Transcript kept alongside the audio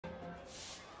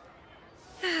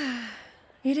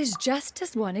It is just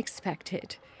as one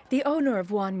expected. The owner of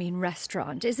Wanmin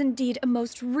Restaurant is indeed a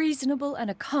most reasonable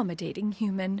and accommodating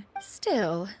human.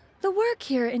 Still, the work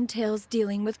here entails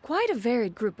dealing with quite a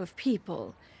varied group of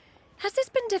people. Has this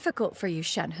been difficult for you,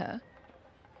 Shene?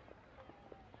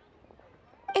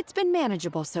 It's been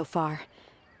manageable so far.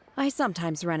 I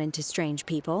sometimes run into strange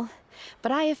people,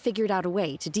 but I have figured out a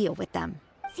way to deal with them.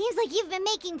 Seems like you've been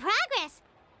making progress.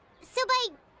 So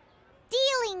by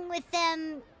dealing with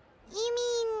them, you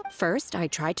mean... First, I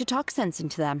try to talk sense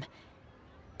into them.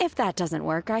 If that doesn't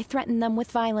work, I threaten them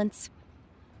with violence.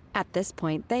 At this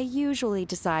point, they usually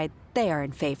decide they are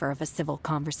in favor of a civil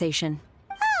conversation.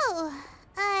 Oh,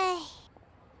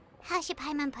 how should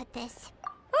Paimon put this?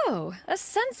 Oh, a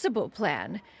sensible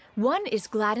plan. One is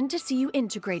gladdened to see you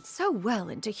integrate so well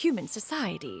into human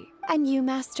society. And you,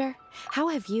 Master? How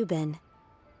have you been?